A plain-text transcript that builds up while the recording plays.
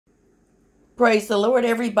Praise the Lord,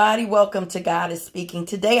 everybody. Welcome to God is Speaking.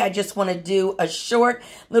 Today, I just want to do a short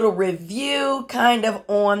little review kind of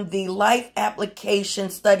on the Life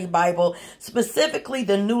Application Study Bible, specifically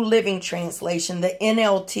the New Living Translation, the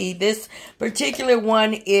NLT. This particular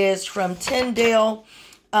one is from Tyndale.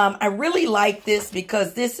 I really like this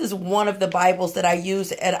because this is one of the Bibles that I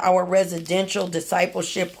use at our residential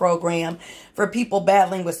discipleship program for people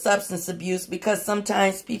battling with substance abuse, because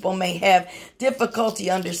sometimes people may have difficulty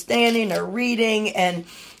understanding or reading, and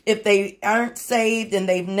if they aren't saved and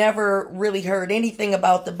they've never really heard anything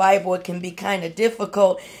about the Bible, it can be kind of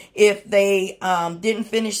difficult if they didn't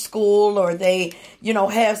finish school, or they,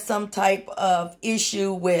 have some type of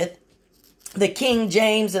issue with the King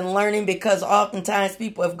James and learning, because oftentimes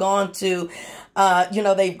people have gone to,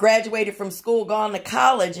 they've graduated from school, gone to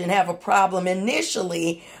college, and have a problem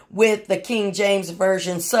initially with the King James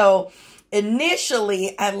Version. So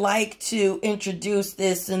initially, I like to introduce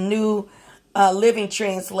this New Living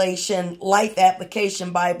Translation Life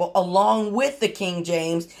Application Bible along with the King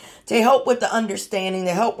James to help with the understanding,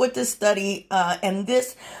 to help with the study, and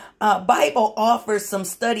this Bible offers some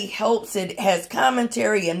study helps. It has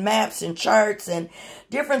commentary and maps and charts and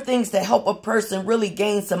different things to help a person really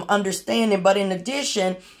gain some understanding. But in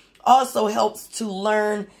addition, also helps to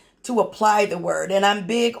learn to apply the word. And I'm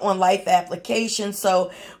big on life application.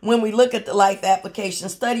 So when we look at the Life Application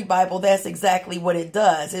Study Bible, that's exactly what it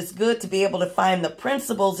does. It's good to be able to find the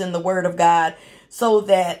principles in the Word of God so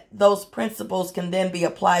that those principles can then be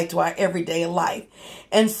applied to our everyday life.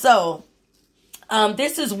 And so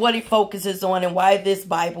this is what it focuses on and why this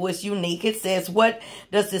Bible is unique. It says, what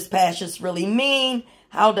does this passage really mean?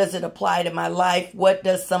 How does it apply to my life? What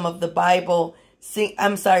does some of the Bible seem,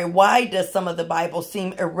 why does some of the Bible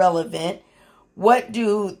seem irrelevant? What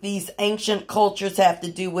do these ancient cultures have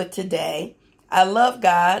to do with today? I love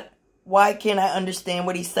God. Why can't I understand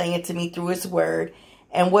what he's saying to me through his word?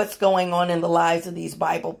 And what's going on in the lives of these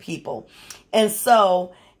Bible people? And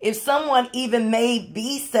so if someone even may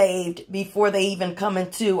be saved before they even come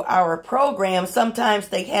into our program, sometimes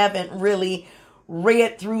they haven't really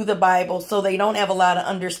read through the Bible, so they don't have a lot of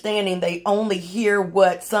understanding. They only hear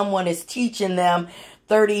what someone is teaching them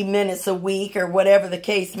 30 minutes a week or whatever the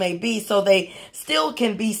case may be. So they still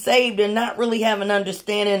can be saved and not really have an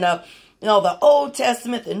understanding of, the Old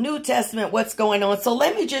Testament, the New Testament, what's going on. So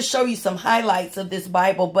let me just show you some highlights of this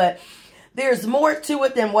Bible, but there's more to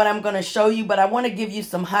it than what I'm going to show you, but I want to give you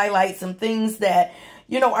some highlights, some things that,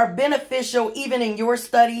 are beneficial even in your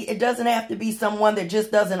study. It doesn't have to be someone that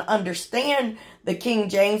just doesn't understand the King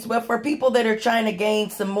James, but for people that are trying to gain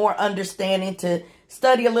some more understanding, to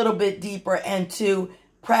study a little bit deeper and to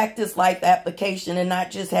practice life application and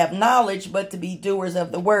not just have knowledge, but to be doers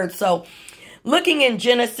of the word. So looking in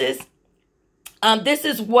Genesis, this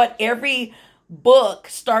is what every book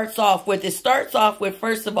starts off with. It starts off with,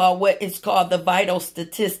 first of all, what is called the vital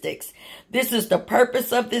statistics. This is the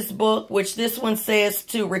purpose of this book, which this one says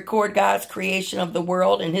to record God's creation of the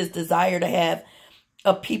world and his desire to have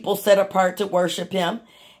a people set apart to worship him.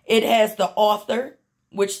 It has the author,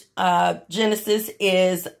 which Genesis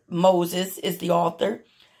is Moses is the author.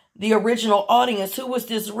 The original audience, who was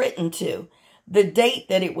this written to? The date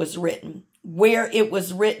that it was written, where it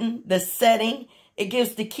was written, the setting. It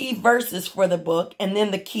gives the key verses for the book and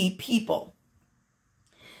then the key people.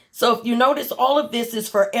 So if you notice, all of this is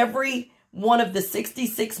for every one of the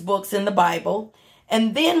 66 books in the Bible.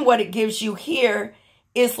 And then what it gives you here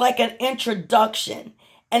is like an introduction.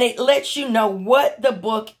 And it lets you know what the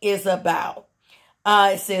book is about.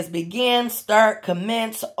 It says begin, start,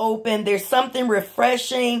 commence, open. There's something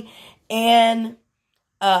refreshing and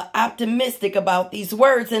optimistic about these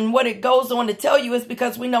words. And what it goes on to tell you is,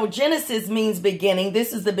 because we know Genesis means beginning.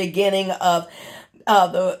 This is the beginning of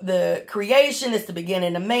the creation. It's the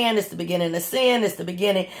beginning of man. It's the beginning of sin. It's the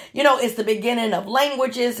beginning, it's the beginning of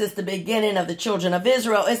languages. It's the beginning of the children of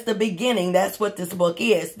Israel. It's the beginning. That's what this book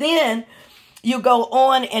is. Then you go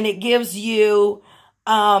on and it gives you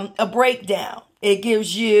a breakdown. It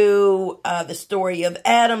gives you the story of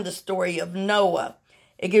Adam, the story of Noah.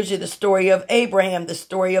 It gives you the story of Abraham, the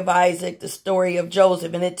story of Isaac, the story of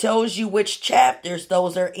Joseph, and it tells you which chapters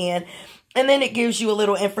those are in. And then it gives you a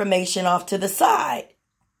little information off to the side.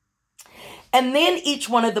 And then each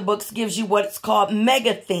one of the books gives you what's called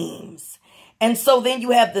mega themes. And so then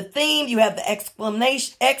you have the theme, you have the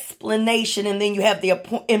explanation, and then you have the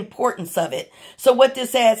importance of it. So what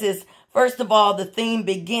this has is, first of all, the theme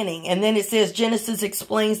beginning. And then it says Genesis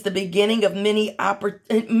explains the beginning of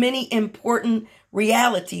many important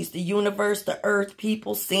realities, the universe, the earth,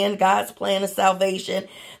 people, sin, God's plan of salvation.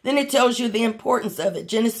 Then it tells you the importance of it.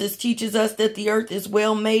 Genesis teaches us that the earth is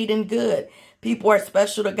well made and good. People are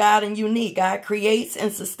special to God and unique. God creates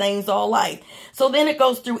and sustains all life. So then it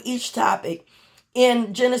goes through each topic.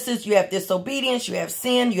 In Genesis, you have disobedience, you have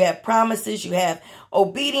sin, you have promises, you have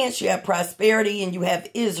obedience, you have prosperity, and you have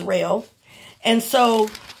Israel. And so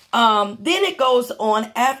then it goes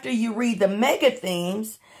on after you read the mega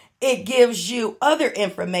themes. It gives you other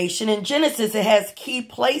information. In Genesis, it has key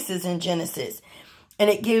places in Genesis. And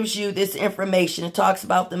it gives you this information. It talks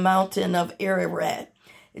about the mountain of Ararat.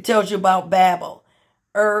 It tells you about Babel,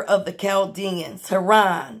 Ur of the Chaldeans,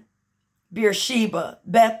 Haran, Beersheba,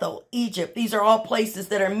 Bethel, Egypt. These are all places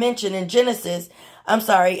that are mentioned in Genesis.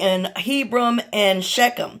 In Hebron and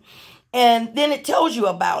Shechem. And then it tells you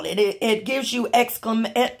about it. It gives you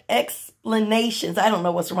explanations. I don't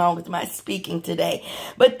know what's wrong with my speaking today.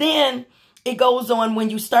 But then it goes on when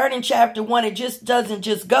you start in chapter 1. It just doesn't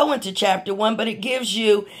just go into chapter 1, but it gives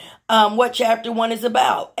you what chapter 1 is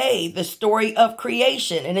about. The story of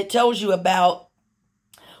creation. And it tells you about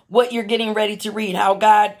what you're getting ready to read, how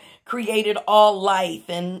God created all life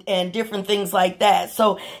and different things like that.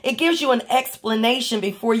 So it gives you an explanation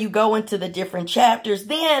before you go into the different chapters.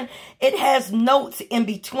 Then it has notes in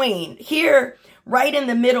between. Here, right in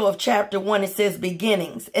the middle of chapter 1, it says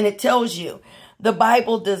beginnings. And it tells you the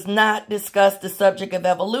Bible does not discuss the subject of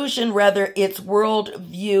evolution. Rather, its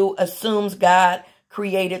worldview assumes God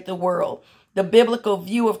created the world. The biblical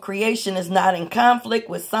view of creation is not in conflict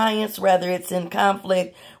with science. Rather, it's in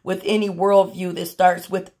conflict with any worldview that starts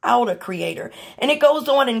without a creator. And it goes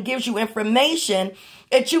on and gives you information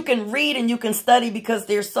that you can read and you can study, because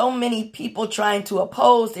there's so many people trying to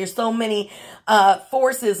oppose. There's so many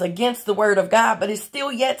forces against the word of God, but it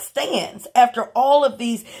still yet stands after all of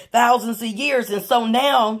these thousands of years. And so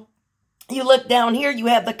now, you look down here, you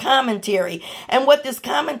have the commentary. And what this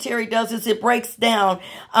commentary does is it breaks down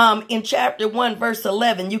in chapter 1, verse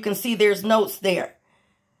 11. You can see there's notes there.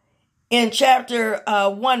 In chapter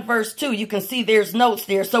 1, verse 2, you can see there's notes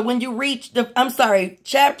there. So when you reach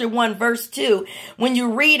chapter 1, verse 2, when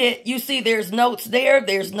you read it, you see there's notes there,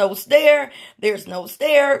 there's notes there, there's notes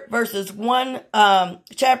there.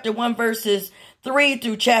 Chapter 1, verses 3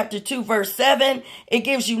 through chapter 2, verse 7. It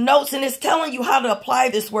gives you notes, and it's telling you how to apply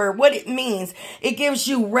this word, what it means. It gives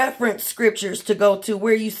you reference scriptures to go to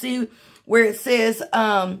where you see where it says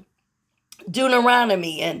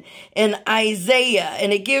Deuteronomy and Isaiah.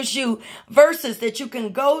 And it gives you verses that you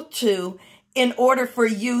can go to in order for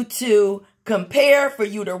you to compare, for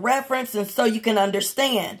you to reference, and so you can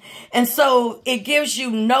understand. And so it gives you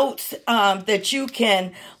notes that you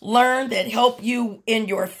can learn that help you in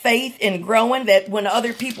your faith and growing, that when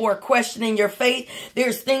other people are questioning your faith,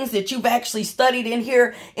 there's things that you've actually studied in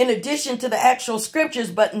here in addition to the actual scriptures,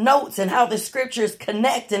 but notes and how the scriptures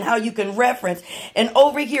connect and how you can reference. And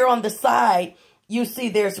over here on the side, you see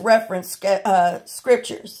there's reference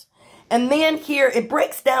scriptures. And then here, it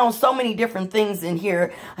breaks down so many different things in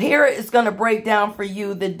here. Here it's going to break down for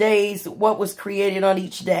you the days, what was created on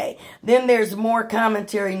each day. Then there's more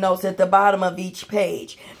commentary notes at the bottom of each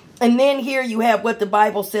page. And then here you have what the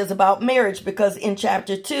Bible says about marriage, because in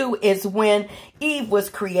chapter 2 is when Eve was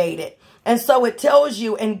created. And so it tells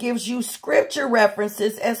you and gives you scripture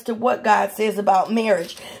references as to what God says about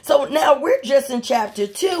marriage. So now we're just in chapter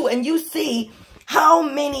 2, and you see how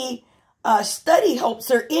many study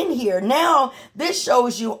helps are in here. Now, this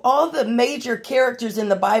shows you all the major characters in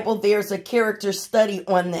the Bible. There's a character study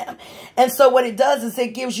on them. And so what it does is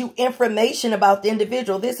it gives you information about the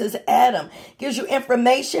individual. This is Adam. Gives you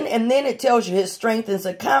information, and then it tells you his strengths and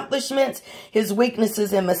accomplishments, his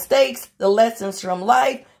weaknesses and mistakes, the lessons from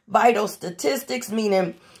life, vital statistics,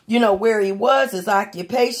 meaning, you know, where he was, his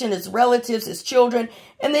occupation, his relatives, his children.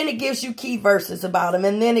 And then it gives you key verses about him.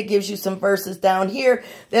 And then it gives you some verses down here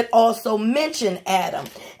that also mention Adam.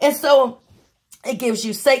 And so it gives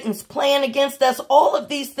you Satan's plan against us. All of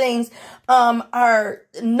these things are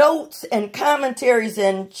notes and commentaries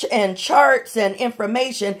and charts and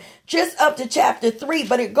information just up to chapter 3,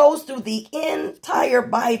 but it goes through the entire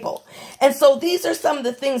Bible. And so these are some of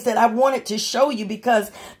the things that I wanted to show you, because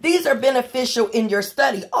these are beneficial in your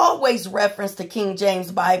study. Always reference the King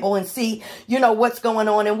James Bible and see, you know, what's going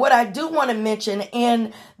on. And what I do want to mention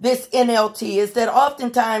in this NLT is that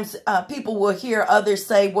oftentimes people will hear others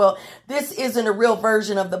say, well, this isn't a real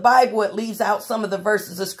version of the Bible. It leaves out some of the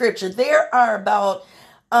verses of scripture. There are about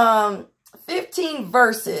 15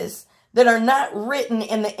 verses that are not written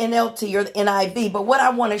in the NLT or the NIV. But what I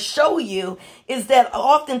want to show you is that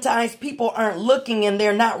oftentimes people aren't looking and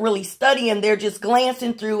they're not really studying. They're just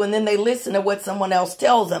glancing through, and then they listen to what someone else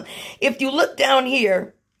tells them. If you look down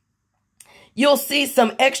here, you'll see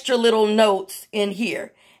some extra little notes in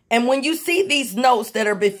here. And when you see these notes that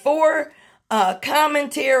are before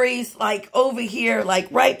commentaries, like over here, like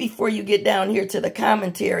right before you get down here to the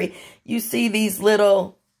commentary, you see these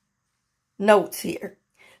little notes here.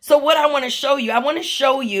 So what I want to show you, I'm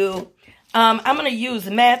going to use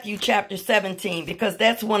Matthew chapter 17 because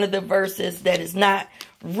that's one of the verses that is not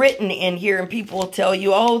written in here. And people will tell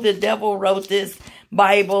you, oh, the devil wrote this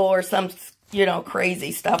Bible or some,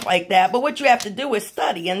 crazy stuff like that. But what you have to do is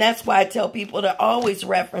study. And that's why I tell people to always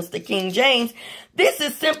reference the King James. This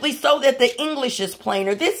is simply so that the English is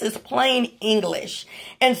plainer. This is plain English.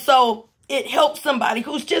 And so it helps somebody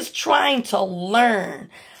who's just trying to learn.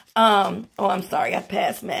 I'm sorry, I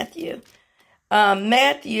passed Matthew.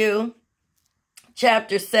 Matthew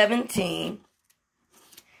chapter 17.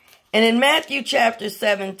 And in Matthew chapter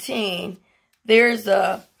 17, there's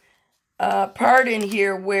a part in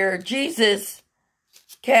here where Jesus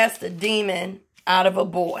cast a demon out of a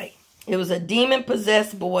boy. It was a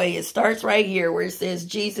demon-possessed boy. It starts right here where it says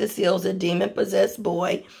Jesus heals a demon-possessed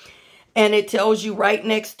boy. And it tells you right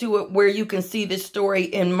next to it where you can see this story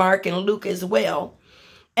in Mark and Luke as well.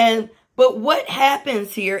 But what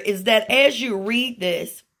happens here is that as you read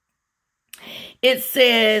this, it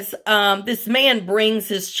says, this man brings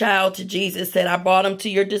his child to Jesus, said, I brought him to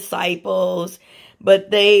your disciples,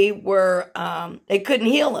 but they couldn't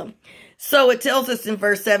heal him. So it tells us in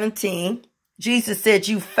verse 17, Jesus said,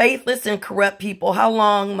 you faithless and corrupt people, how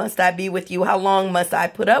long must I be with you? How long must I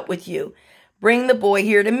put up with you? Bring the boy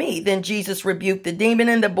here to me. Then Jesus rebuked the demon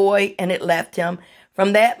in the boy, and it left him.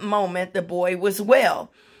 From that moment, the boy was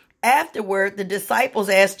well. Afterward, the disciples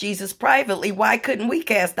asked Jesus privately, why couldn't we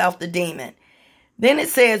cast out the demon? Then it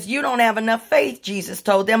says, you don't have enough faith, Jesus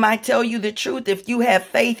told them. I tell you the truth, if you have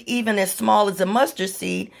faith even as small as a mustard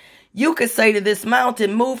seed, you could say to this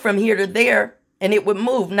mountain, move from here to there, and it would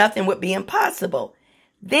move. Nothing would be impossible.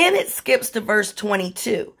 Then it skips to verse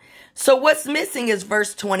 22. So what's missing is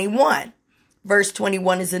verse 21. Verse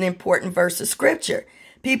 21 is an important verse of scripture.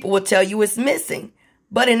 People will tell you it's missing.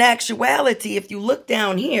 But in actuality, if you look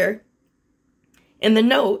down here in the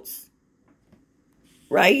notes,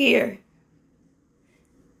 right here,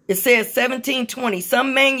 it says 1720.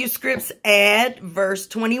 Some manuscripts add verse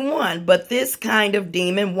 21, but this kind of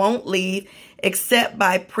demon won't leave except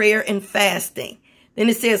by prayer and fasting. Then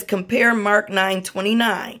it says compare Mark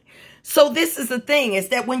 9:29. So this is the thing, is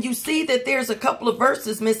that when you see that there's a couple of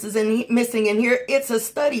verses missing in here, it's a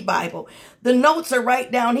study Bible. The notes are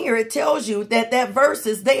right down here. It tells you that that verse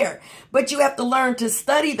is there. But you have to learn to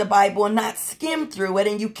study the Bible and not skim through it.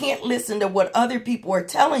 And you can't listen to what other people are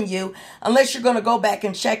telling you unless you're going to go back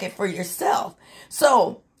and check it for yourself.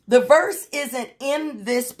 So the verse isn't in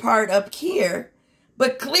this part up here.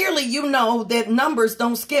 But clearly, you know that numbers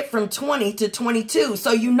don't skip from 20 to 22.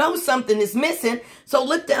 So you know something is missing. So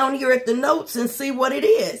look down here at the notes and see what it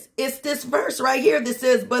is. It's this verse right here that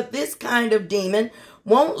says, but this kind of demon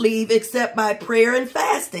won't leave except by prayer and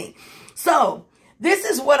fasting. So this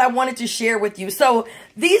is what I wanted to share with you. So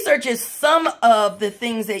these are just some of the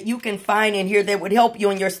things that you can find in here that would help you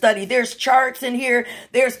in your study. There's charts in here.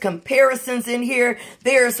 There's comparisons in here.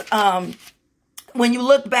 There's, when you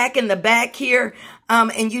look back in the back here,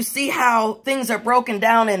 and you see how things are broken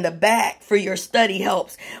down in the back for your study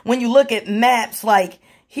helps. When you look at maps, like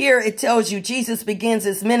here, it tells you Jesus begins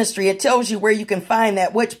his ministry. It tells you where you can find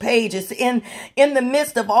that, which page. It's in the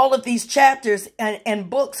midst of all of these chapters and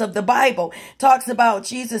books of the Bible. It talks about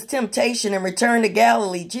Jesus' temptation and return to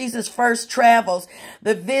Galilee. Jesus' first travels,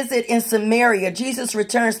 the visit in Samaria. Jesus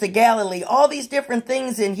returns to Galilee. All these different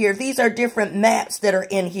things in here. These are different maps that are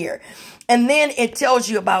in here. And then it tells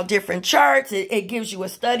you about different charts. It gives you a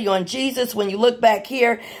study on Jesus. When you look back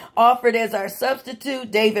here, offered as our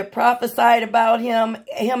substitute, David prophesied about him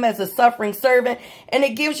as a suffering servant. And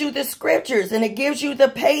it gives you the scriptures and it gives you the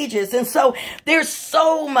pages. And so there's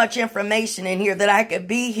so much information in here that I could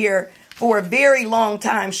be here for a very long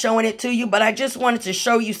time showing it to you. But I just wanted to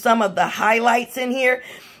show you some of the highlights in here.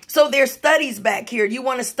 So there's studies back here. You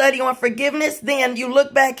want to study on forgiveness? Then you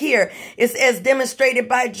look back here. It's as demonstrated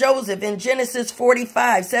by Joseph in Genesis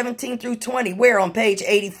 45, 17 through 20. We're on page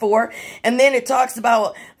 84. And then it talks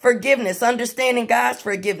about forgiveness. Understanding God's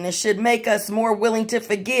forgiveness should make us more willing to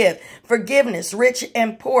forgive. Forgiveness, rich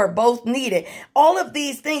and poor, both need it. All of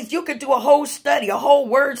these things, you could do a whole study, a whole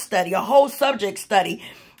word study, a whole subject study,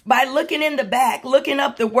 by looking in the back, looking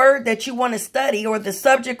up the word that you want to study or the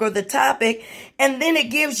subject or the topic. And then it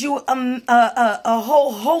gives you a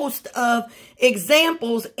whole host of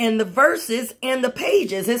examples and the verses and the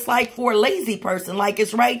pages. It's like for a lazy person, like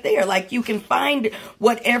it's right there. Like you can find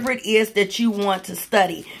whatever it is that you want to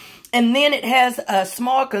study. And then it has a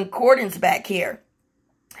small concordance back here.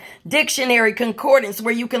 Dictionary concordance,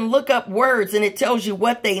 where you can look up words and it tells you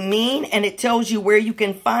what they mean and it tells you where you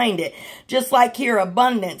can find it. Just like here,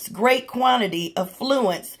 abundance, great quantity,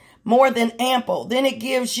 affluence, more than ample. Then it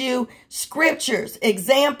gives you scriptures,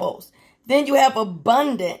 examples. Then you have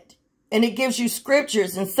abundant, and it gives you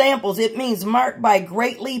scriptures and samples. It means marked by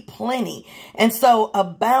greatly plenty. And so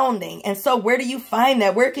abounding. And so where do you find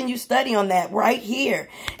that? Where can you study on that? Right here.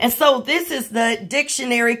 And so this is the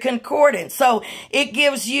dictionary concordance. So it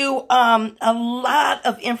gives you a lot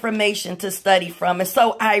of information to study from. And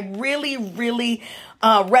so I really, really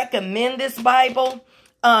recommend this Bible.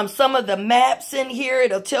 Some of the maps in here,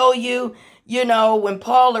 it'll tell you, you know, when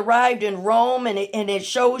Paul arrived in Rome, and it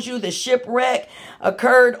shows you the shipwreck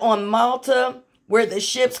occurred on Malta, where the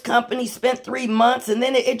ship's company spent 3 months. And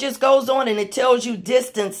then it just goes on and it tells you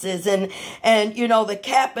distances and, you know, the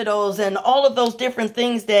capitals and all of those different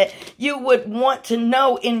things that you would want to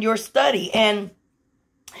know in your study. And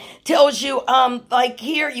tells you, like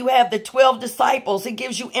here you have the 12 disciples. It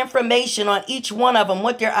gives you information on each one of them,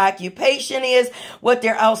 what their occupation is, what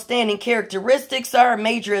their outstanding characteristics are,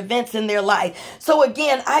 major events in their life. So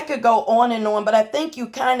again, I could go on and on, but I think you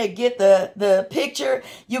kind of get the picture.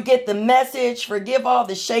 You get the message. Forgive all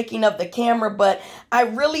the shaking of the camera, but I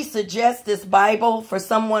really suggest this Bible for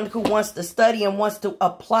someone who wants to study and wants to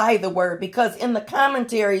apply the word, because in the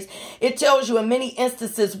commentaries, it tells you in many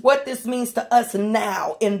instances what this means to us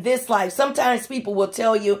now in this life. Sometimes people will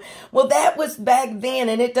tell you, well, that was back then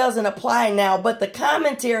and it doesn't apply now. But the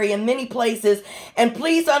commentary in many places, and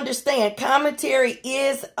please understand, commentary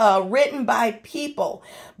is written by people.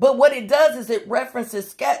 But what it does is it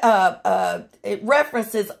references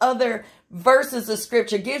other verses of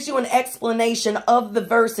scripture, gives you an explanation of the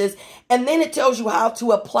verses, and then it tells you how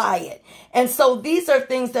to apply it. And so these are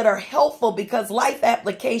things that are helpful, because life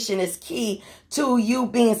application is key to you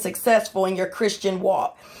being successful in your Christian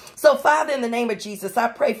walk. So, Father, in the name of Jesus, I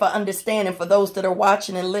pray for understanding for those that are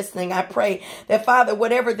watching and listening. I pray that, Father,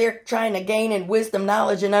 whatever they're trying to gain in wisdom,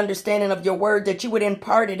 knowledge, and understanding of your word, that you would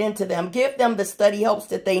impart it into them. Give them the study helps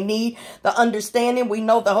that they need, the understanding. We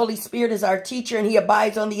know the Holy Spirit is our teacher and he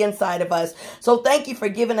abides on the inside of us. So thank you for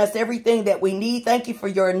giving us everything that we need. Thank you for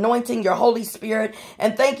your anointing, your Holy Spirit,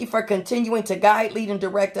 and thank you for continuing to guide, lead, and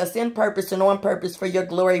direct us in purpose and on purpose for your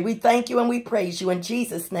glory. We thank you and we praise you in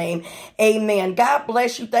Jesus' name. Amen. God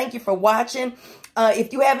bless you. Thank you for watching.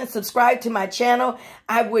 If you haven't subscribed to my channel,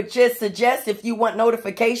 I would just suggest, if you want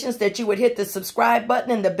notifications, that you would hit the subscribe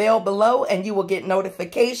button and the bell below, and you will get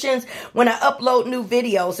notifications when I upload new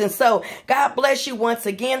videos. And so God bless you once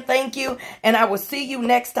again. Thank you. And I will see you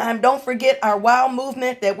next time. Don't forget our WOW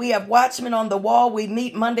movement, that we have Watchmen on the Wall. We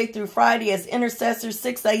meet Monday through Friday as intercessors,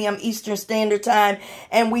 6 a.m. Eastern Standard Time,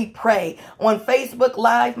 and we pray. On Facebook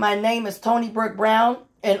Live, my name is Tony Brooke Brown.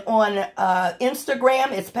 And on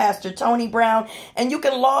Instagram, it's Pastor Tony Brown. And you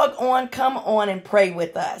can log on, come on, and pray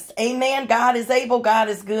with us. Amen. God is able, God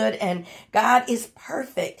is good, and God is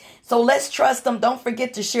perfect. So let's trust him. Don't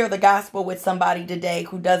forget to share the gospel with somebody today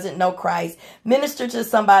who doesn't know Christ. Minister to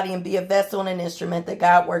somebody and be a vessel and an instrument that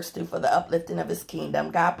God works through for the uplifting of his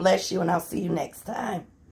kingdom. God bless you, and I'll see you next time.